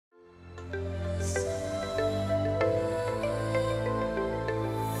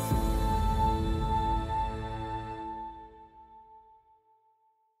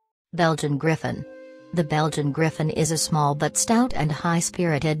Belgian Griffon. The Belgian Griffon is a small but stout and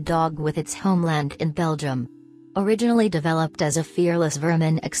high-spirited dog with its homeland in Belgium. Originally developed as a fearless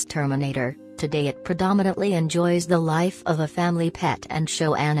vermin exterminator, today it predominantly enjoys the life of a family pet and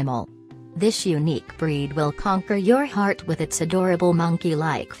show animal. This unique breed will conquer your heart with its adorable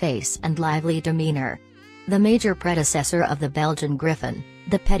monkey-like face and lively demeanor. The major predecessor of the Belgian Griffon,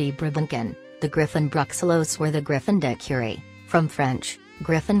 the Petit Brabancon, the Griffon Bruxellois were the Griffon d'écurie, from French,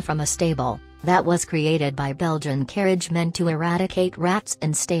 griffon from a stable, that was created by Belgian carriage men to eradicate rats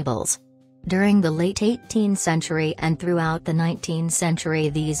in stables. During the late 18th century and throughout the 19th century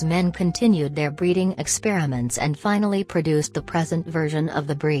these men continued their breeding experiments and finally produced the present version of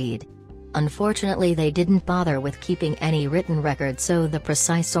the breed. Unfortunately they didn't bother with keeping any written record, so the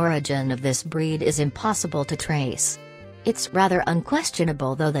precise origin of this breed is impossible to trace. It's rather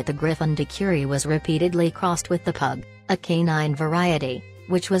unquestionable though that the Griffon d'écurie was repeatedly crossed with the pug, a canine variety,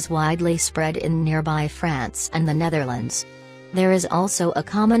 which was widely spread in nearby France and the Netherlands. There is also a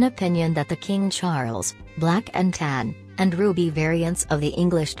common opinion that the King Charles, black and tan, and ruby variants of the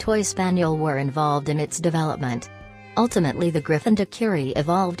English Toy Spaniel were involved in its development. Ultimately the Griffon d'écurie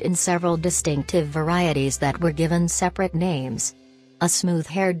evolved in several distinctive varieties that were given separate names. A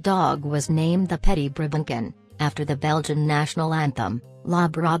smooth-haired dog was named the Petit Brabancon, after the Belgian national anthem, La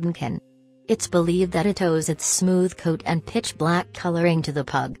Brabancon. It's believed that it owes its smooth coat and pitch-black coloring to the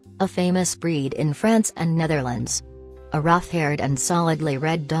pug, a famous breed in France and Netherlands. A rough-haired and solidly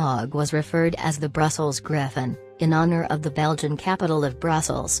red dog was referred as the Brussels Griffon, in honor of the Belgian capital of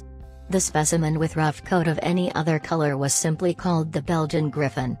Brussels. The specimen with rough coat of any other color was simply called the Belgian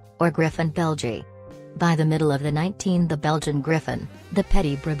Griffon, or Griffon Belge. By the middle of the 19th the Belgian Griffon, the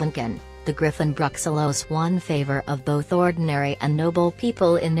Petit Brabancon, the Griffon Bruxellois won favor of both ordinary and noble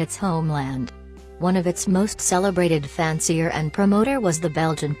people in its homeland. One of its most celebrated fancier and promoter was the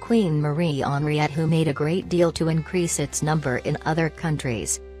Belgian Queen Marie Henriette, who made a great deal to increase its number in other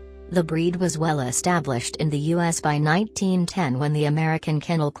countries. The breed was well established in the US by 1910 when the American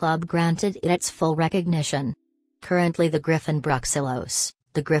Kennel Club granted it its full recognition. Currently the Griffon Bruxellois,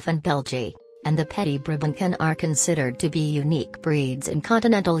 the Griffon Belge, and the Petit Brabancon are considered to be unique breeds in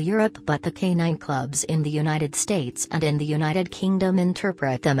continental Europe, but the canine clubs in the United States and in the United Kingdom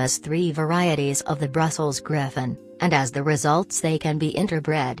interpret them as three varieties of the Brussels Griffon, and as the results they can be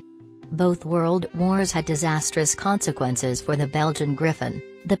interbred. Both world wars had disastrous consequences for the Belgian Griffon,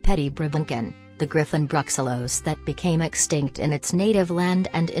 the Petit Brabancon, the Griffon Bruxellois that became extinct in its native land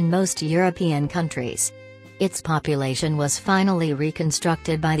and in most European countries. Its population was finally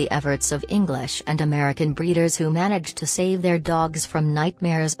reconstructed by the efforts of English and American breeders who managed to save their dogs from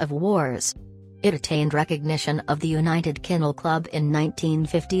nightmares of wars. It attained recognition of the United Kennel Club in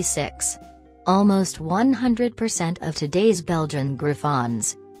 1956. Almost 100% of today's Belgian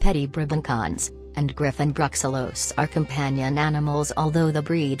Griffons, Petit Brabancons, and Griffon Bruxellois are companion animals, although the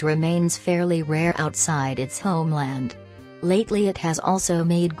breed remains fairly rare outside its homeland. Lately it has also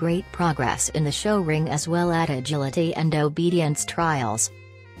made great progress in the show ring as well as agility and obedience trials.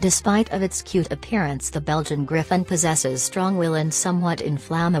 Despite of its cute appearance, the Belgian Griffon possesses strong will and somewhat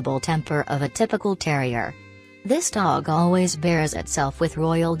inflammable temper of a typical terrier. This dog always bears itself with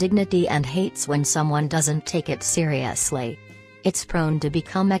royal dignity and hates when someone doesn't take it seriously. It's prone to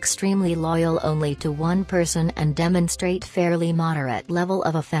become extremely loyal only to one person and demonstrate fairly moderate level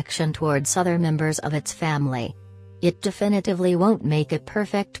of affection towards other members of its family. It definitively won't make a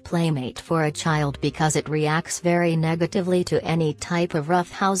perfect playmate for a child because it reacts very negatively to any type of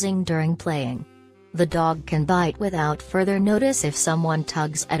roughhousing during playing. The dog can bite without further notice if someone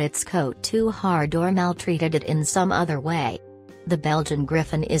tugs at its coat too hard or maltreated it in some other way. The Belgian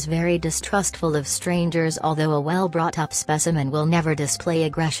Griffon is very distrustful of strangers, although a well-brought-up specimen will never display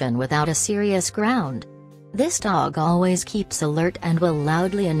aggression without a serious ground. This dog always keeps alert and will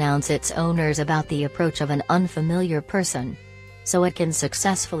loudly announce its owners about the approach of an unfamiliar person. So it can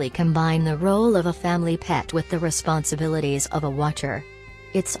successfully combine the role of a family pet with the responsibilities of a watcher.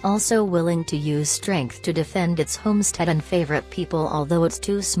 It's also willing to use strength to defend its homestead and favorite people, although it's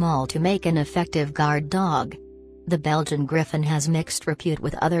too small to make an effective guard dog. The Belgian Griffon has mixed repute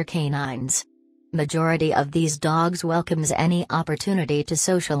with other canines. Majority of these dogs welcomes any opportunity to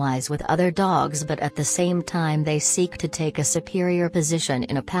socialize with other dogs, but at the same time they seek to take a superior position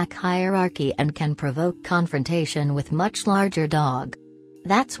in a pack hierarchy and can provoke confrontation with much larger dog.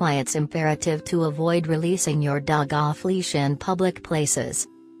 That's why it's imperative to avoid releasing your dog off leash in public places.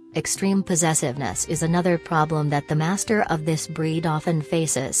 Extreme possessiveness is another problem that the master of this breed often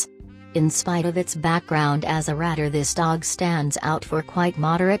faces. In spite of its background as a ratter, this dog stands out for quite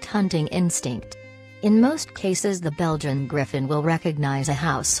moderate hunting instinct. In most cases, the Belgian Griffon will recognize a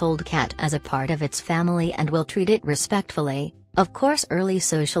household cat as a part of its family and will treat it respectfully. Of course, early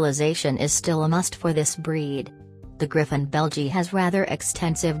socialization is still a must for this breed. The Griffon Belge has rather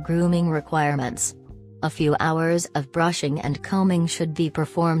extensive grooming requirements. A few hours of brushing and combing should be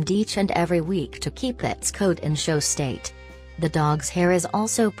performed each and every week to keep its coat in show state. The dog's hair is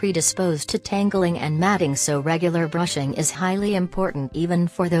also predisposed to tangling and matting, so regular brushing is highly important even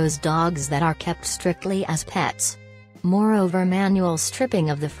for those dogs that are kept strictly as pets. Moreover, manual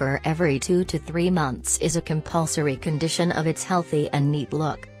stripping of the fur every 2 to 3 months is a compulsory condition of its healthy and neat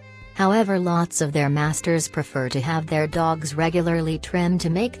look. However, lots of their masters prefer to have their dogs regularly trimmed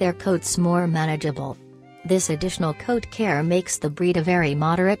to make their coats more manageable. This additional coat care makes the breed a very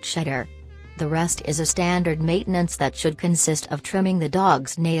moderate shedder. The rest is a standard maintenance that should consist of trimming the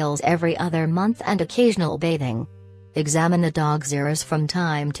dog's nails every other month and occasional bathing. Examine the dog's ears from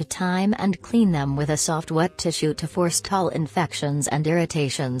time to time and clean them with a soft wet tissue to forestall infections and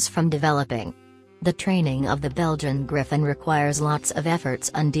irritations from developing. The training of the Belgian Griffon requires lots of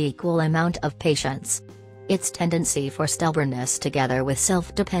efforts and equal amount of patience. Its tendency for stubbornness together with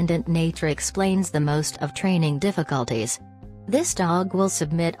self-dependent nature explains the most of training difficulties. This dog will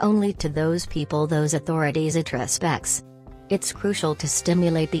submit only to those people, those authorities it respects. It's crucial to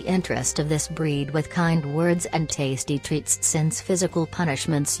stimulate the interest of this breed with kind words and tasty treats, since physical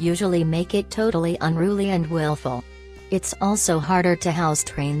punishments usually make it totally unruly and willful. It's also harder to house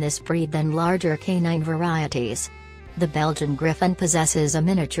train this breed than larger canine varieties. The Belgian Griffon possesses a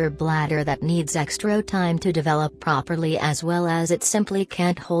miniature bladder that needs extra time to develop properly, as well as it simply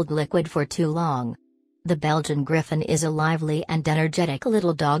can't hold liquid for too long. The Belgian Griffon is a lively and energetic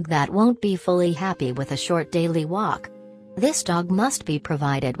little dog that won't be fully happy with a short daily walk. This dog must be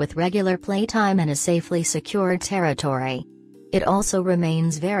provided with regular playtime and a safely secured territory. It also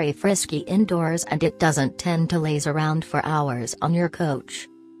remains very frisky indoors, and it doesn't tend to laze around for hours on your couch.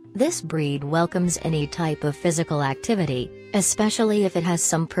 This breed welcomes any type of physical activity, especially if it has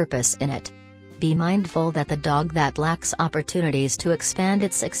some purpose in it. Be mindful that the dog that lacks opportunities to expand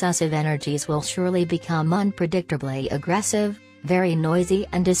its excessive energies will surely become unpredictably aggressive, very noisy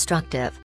and destructive.